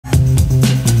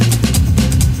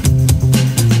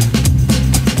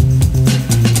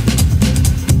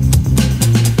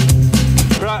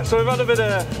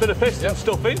a bit of piston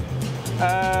stuff in.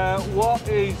 What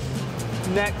is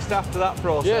next after that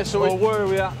process? Yeah, so where are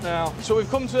we at now? So we've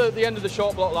come to the end of the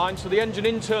short block line. So the engine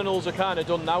internals are kind of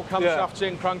done now. Camshafts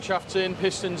in, crankshafts in,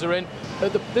 pistons are in.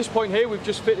 At this point here, we've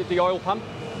just fitted the oil pan,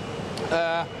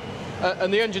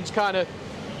 and the engine's kind of,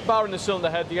 barring the cylinder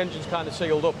head, the engine's kind of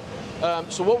sealed up.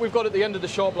 So what we've got at the end of the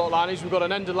short block line is we've got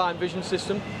an end of line vision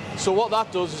system. So what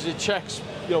that does is it checks,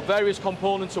 various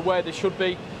components of where they should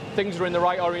be. Things are in the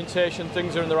right orientation,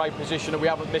 things are in the right position, and we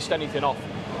haven't missed anything off.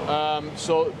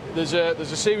 So there's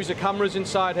a series of cameras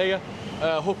inside here,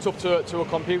 hooked up to a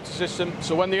computer system.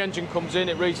 So when the engine comes in,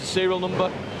 it reads the serial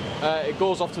number. It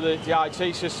goes off to the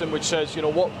IT system, which says,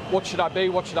 what should I be,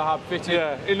 what should I have fitted.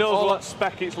 Yeah, it knows what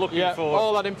spec it's looking for.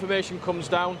 All that information comes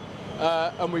down,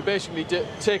 and we basically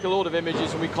take a load of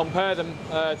images and we compare them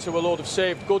to a load of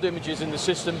saved good images in the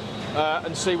system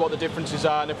and see what the differences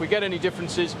are. And if we get any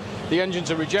differences, the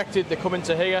engines are rejected, they come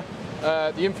into here.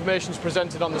 The information's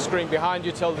presented on the screen behind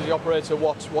you, tells the operator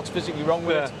what's physically wrong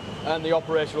with it, and the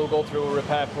operator will go through a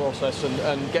repair process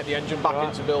and get the engine back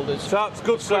into builders. So that's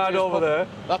good side over there.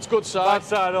 That's good side. Bad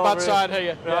side over Bad side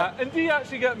here. Right. And do you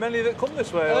actually get many that come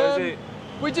this way, or is it?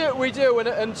 We do,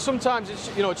 and sometimes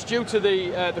it's due to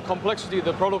the complexity of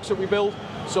the products that we build.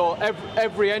 So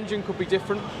every engine could be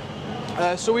different.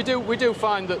 So we do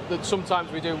find that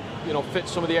sometimes we do fit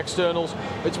some of the externals.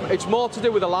 It's more to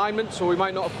do with alignment, so we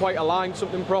might not have quite aligned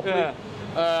something properly.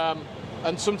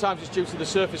 And sometimes it's due to the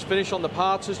surface finish on the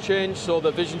parts has changed, so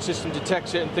the vision system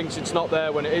detects it and thinks it's not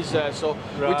there when it is there. So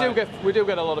we do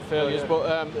get a lot of failures,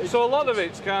 but so a lot of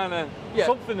it's kind of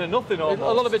something and nothing almost.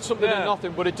 A lot of it's something and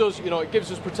nothing, but it does it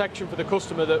gives us protection for the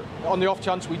customer that on the off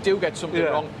chance we do get something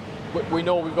wrong, we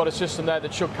know we've got a system there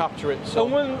that should capture it. So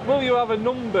and will you have a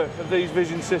number of these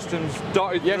vision systems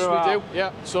dotted Yes, throughout? we do.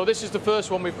 Yeah. So this is the first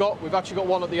one we've got. We've actually got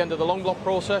one at the end of the long block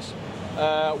process.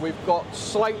 We've got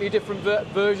slightly different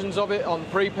versions of it on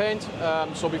pre-paint.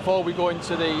 So before we go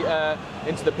into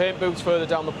the paint booths further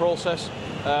down the process,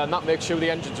 and that makes sure the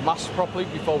engine's masked properly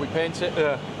before we paint it.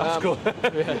 Yeah, that's good.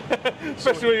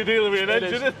 Especially when you're dealing with an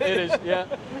engine. It is,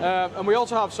 yeah. And we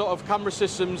also have sort of camera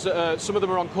systems. Some of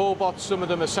them are on cobots, some of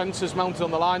them are sensors mounted on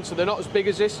the line, so they're not as big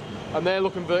as this, and they're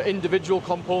looking for individual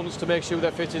components to make sure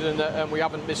they're fitted and we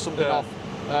haven't missed something off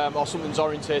or something's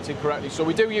orientated correctly. So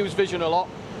we do use vision a lot.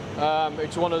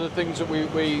 It's one of the things that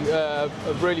we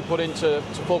have really put in to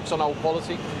focus on our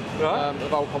quality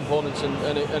of our components,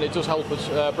 and it does help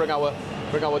us bring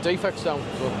our defects down.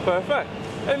 So. Perfect.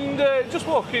 And just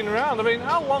walking around, I mean,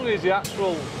 how long is the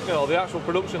actual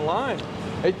production line?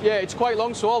 It's quite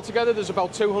long. So altogether, there's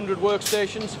about 200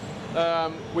 workstations.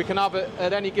 We can have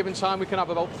at any given time, we can have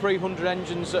about 300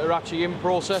 engines that are actually in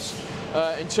process.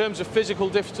 In terms of physical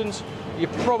distance, you're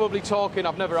probably talking,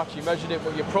 I've never actually measured it,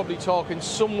 but you're probably talking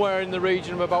somewhere in the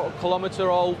region of about 1 kilometre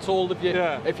all told.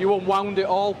 If you unwound it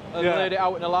all and laid it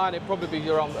out in a line, it'd probably be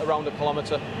around 1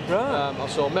 kilometre or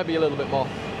so, maybe a little bit more.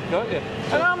 Got you.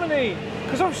 And how many,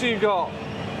 because obviously you've got,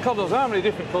 God knows how many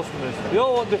different customers, they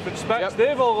all want different specs,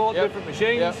 they've all got different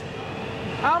machines.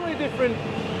 How many different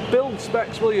build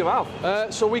specs will you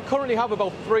have? So we currently have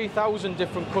about 3,000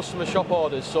 different customer shop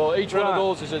orders. So each one of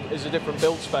those is a different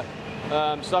build spec.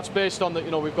 So that's based on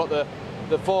we've got the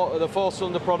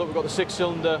 4-cylinder product, we've got the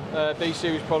 6-cylinder B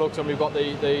series product, and we've got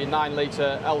the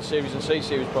 9-litre L series and C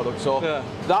series product. So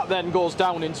that then goes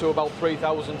down into about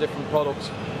 3,000 different products.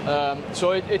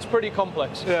 So it's pretty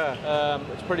complex.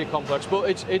 It's pretty complex, but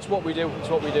it's what we do. It's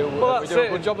what we do. Well, we do a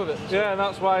good job of it. So. Yeah, and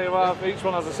that's why you have each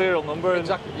one has a serial number.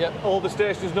 Exactly. And all the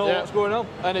stations know what's going on.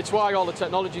 And it's why all the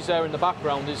technology's there in the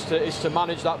background is to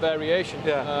manage that variation.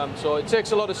 So it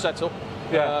takes a lot of setup.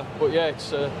 But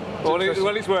it's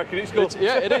when it's working, it's good.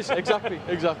 It is exactly.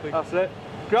 That's it.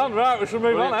 Grand, right? We should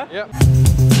move on, eh? Yeah.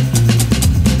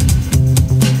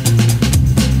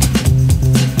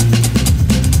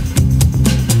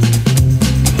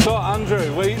 So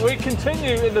Andrew, we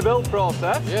continue in the build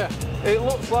process. It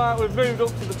looks like we've moved up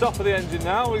to the top of the engine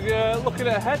now. We're looking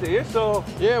at a head here, so...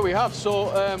 Yeah, we have.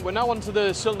 So we're now onto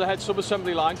the cylinder head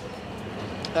sub-assembly line.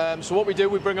 So what we do,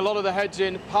 we bring a lot of the heads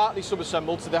in, partly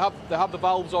sub-assembled, so they have the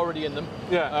valves already in them.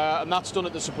 And that's done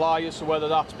at the suppliers, so whether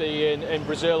that be in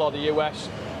Brazil or the US,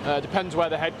 depends where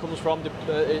the head comes from.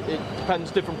 It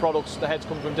depends, different products, the heads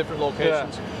come from different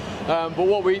locations. But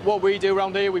what we do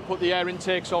around here, we put the air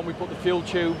intakes on, we put the fuel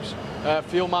tubes,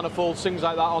 fuel manifolds, things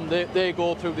like that on. They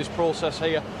go through this process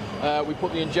here. We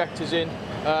put the injectors in.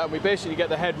 We basically get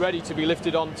the head ready to be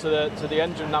lifted onto the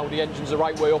engine. Now the engine's the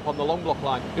right way up on the long block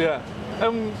line.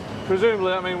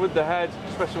 presumably, I mean, with the head,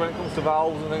 especially when it comes to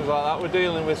valves and things like that, we're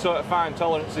dealing with sort of fine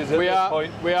tolerances at this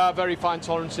point. We are very fine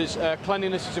tolerances.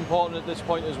 Cleanliness is important at this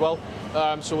point as well.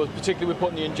 So particularly with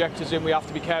putting the injectors in, we have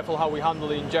to be careful how we handle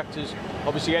the injectors.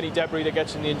 Obviously, any debris that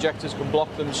gets in the injectors can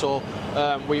block them, so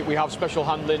we have special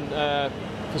handling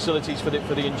facilities for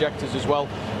the injectors as well.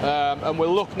 And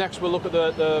we'll look at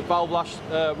the valve lash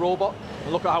robot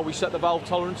and look at how we set the valve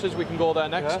tolerances. We can go there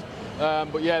next. Yeah.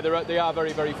 But yeah, they are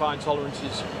very, very fine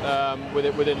tolerances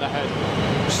within the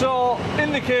head. So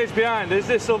in the cage behind us,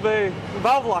 this will be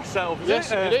valve lash setup.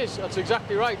 Yes, it is. That's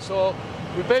exactly right. So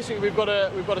we've got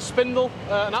a spindle,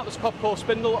 an Atlas Copco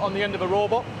spindle on the end of a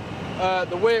robot.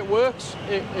 The way it works,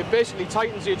 it basically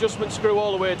tightens the adjustment screw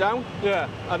all the way down. Yeah.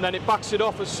 And then it backs it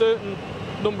off a certain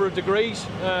number of degrees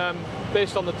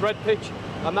based on the thread pitch,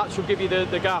 and that should give you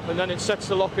the gap, and then it sets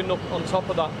the locking up on top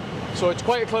of that. So it's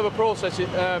quite a clever process.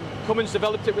 Cummins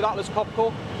developed it with Atlas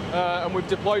Copco, and we've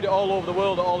deployed it all over the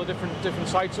world at all the different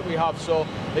sites that we have. So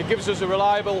it gives us a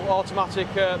reliable automatic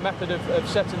method of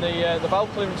setting the valve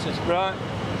clearances. Right.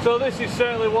 So this is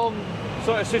certainly one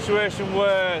sort of situation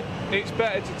where it's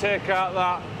better to take out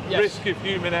that risk of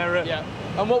human error. Yeah.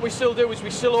 And what we still do is we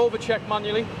still overcheck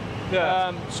manually.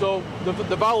 Yeah. So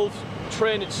the valve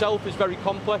train itself is very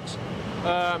complex.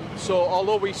 So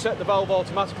although we set the valve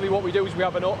automatically, what we do is we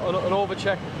have an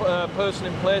overcheck person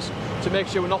in place to make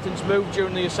sure nothing's moved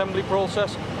during the assembly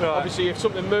process. Right. Obviously, if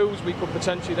something moves, we could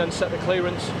potentially then set the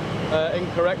clearance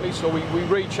incorrectly. So we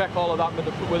recheck all of that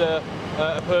with a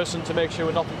person to make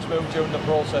sure nothing's moved during the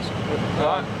process.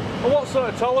 Right. And what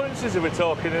sort of tolerances are we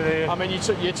talking in here? I mean,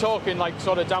 you're talking like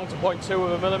sort of down to 0.2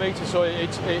 of a millimetre, so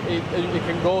it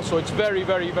can go. So it's very,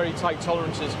 very, very tight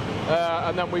tolerances,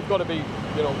 and then we've got to be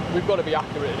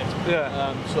accurate in it.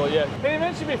 Yeah. So yeah. You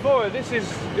mentioned before this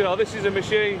is a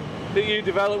machine that you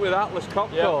developed with Atlas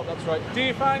Copco. Yeah, that's right. Do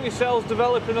you find yourselves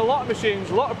developing a lot of machines,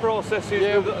 a lot of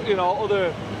processes with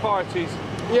other parties?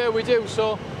 Yeah, we do.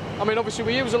 So, I mean, obviously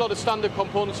we use a lot of standard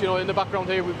components. In the background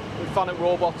here with Fanuc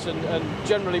robots, and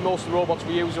generally most of the robots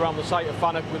we use around the site are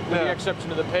Fanuc, with the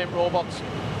exception of the paint robots.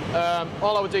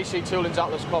 All our DC tooling's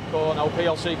Atlas Copco, and our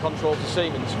PLC controls are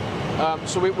Siemens.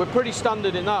 So we're pretty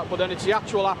standard in that, but then it's the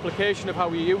actual application of how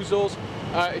we use those.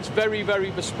 It's very,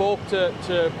 very bespoke to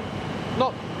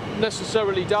not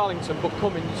necessarily Darlington, but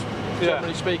Cummins,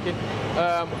 generally speaking.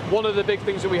 One of the big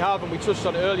things that we have, and we touched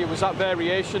on it earlier, was that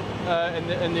variation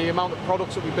in the amount of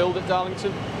products that we build at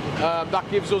Darlington. That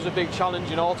gives us a big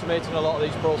challenge in automating a lot of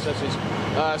these processes.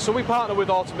 So we partner with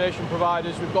automation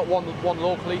providers. We've got one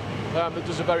locally that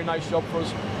does a very nice job for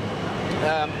us.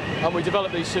 And we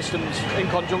develop these systems in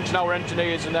conjunction, our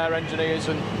engineers and their engineers,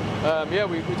 and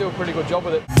we do a pretty good job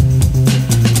with it.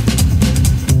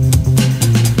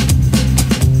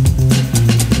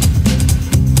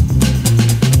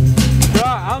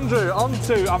 Andrew, on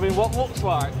to, I mean, what looks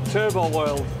like Turbo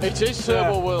World. It is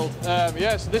Turbo World.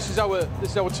 So this is our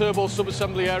turbo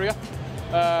sub-assembly area.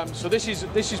 So this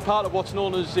is part of what's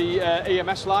known as the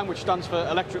EMS line, which stands for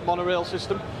Electric Monorail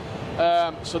System.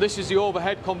 So this is the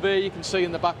overhead conveyor you can see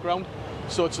in the background.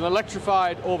 So it's an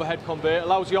electrified overhead conveyor. It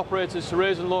allows the operators to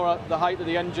raise and lower the height of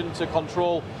the engine to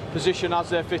control position as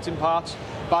they're fitting parts.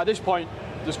 By this point,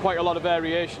 there's quite a lot of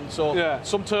variation, so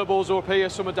some turbos are up here,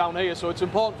 some are down here, so it's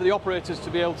important for the operators to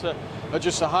be able to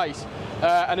adjust the height.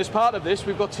 And as part of this,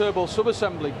 we've got turbo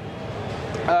sub-assembly.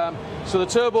 So the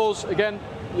turbos, again,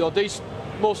 these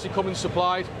mostly Cummins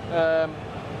supplied. Some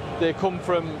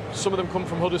of them come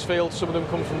from Huddersfield, some of them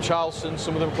come from Charleston,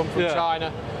 some of them come from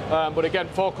China, but again,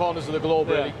 four corners of the globe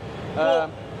really. Well,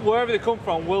 wherever they come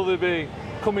from, will they be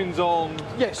Cummins own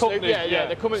companies?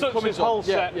 They're Cummins Hull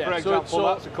set, for example, so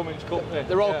that's a Cummins company.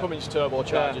 They're all Cummins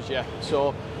turbochargers,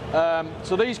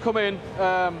 So these come in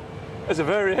as a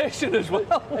variation as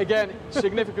well. Again,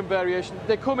 significant variation.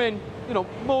 They come in,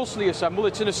 mostly assembled.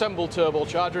 It's an assembled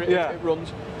turbocharger. It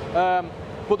runs.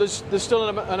 But there's still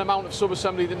an amount of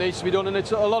sub-assembly that needs to be done, and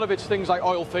a lot of it's things like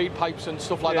oil feed pipes and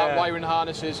stuff like that, wiring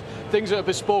harnesses, things that are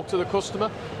bespoke to the customer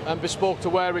and bespoke to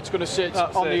where it's going to sit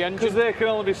on the engine. Because they can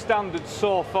only be standard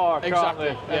so far, can't they?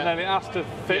 And then it has to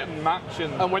fit and match.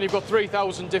 And when you've got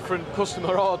 3,000 different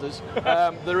customer orders,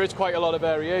 there is quite a lot of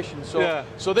variation. So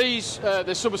they're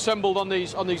sub-assembled on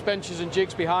these benches and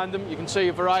jigs behind them. You can see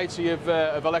a variety of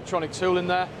electronic tooling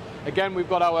there. Again, we've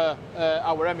got our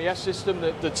MES system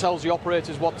that tells the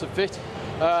operators what to fit,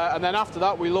 and then after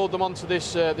that we load them onto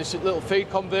this little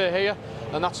feed conveyor here,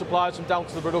 and that supplies them down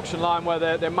to the production line where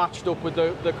they're matched up with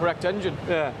the correct engine.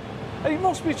 Yeah, and it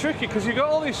must be tricky because you've got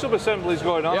all these sub-assemblies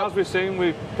going on, as we've seen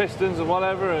with pistons and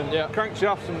whatever, and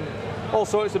crankshafts and all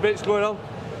sorts of bits going on.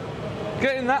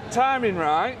 Getting that timing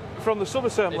right from the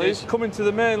sub-assemblies coming to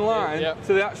the main line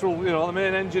to the actual, you know, the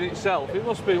main engine itself. It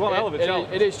must be one hell of a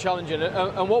challenge. It is challenging,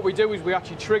 and what we do is we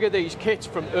actually trigger these kits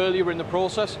from earlier in the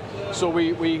process. So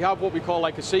we have what we call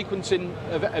like a sequencing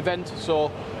event.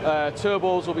 So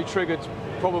turbos will be triggered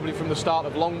probably from the start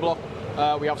of long block.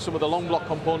 We have some of the long block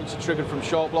components are triggered from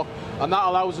short block, and that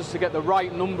allows us to get the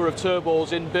right number of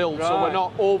turbos in build, so we're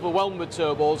not overwhelmed with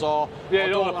turbos, or you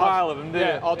don't have a pile of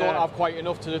them, or don't have quite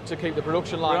enough to keep the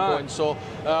production line going. So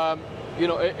you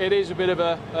know, it is a bit of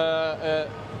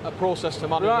a process to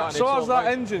manage. Right, so as that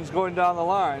engine's going down the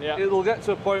line, it'll get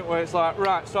to a point where it's like,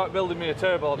 right, start building me a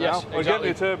turbo now, yes, or get me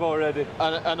a turbo ready,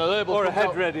 and a label or a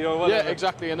head ready, or whatever. Yeah,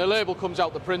 exactly, and the label comes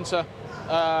out the printer.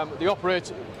 The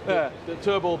operator, the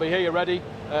turbo will be here ready.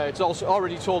 It's also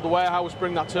already told the warehouse,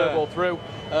 bring that turbo through,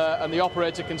 and the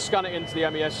operator can scan it into the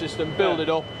MES system, build it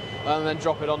up, and then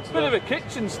drop it onto bit of a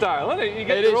kitchen style, isn't it? You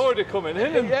get your order coming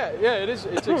in. And yeah, it is.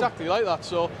 It's exactly like that.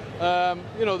 So,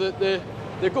 you know, the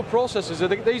good processes.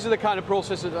 These are the kind of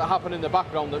processes that happen in the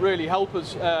background that really help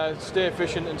us stay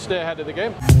efficient and stay ahead of the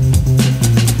game.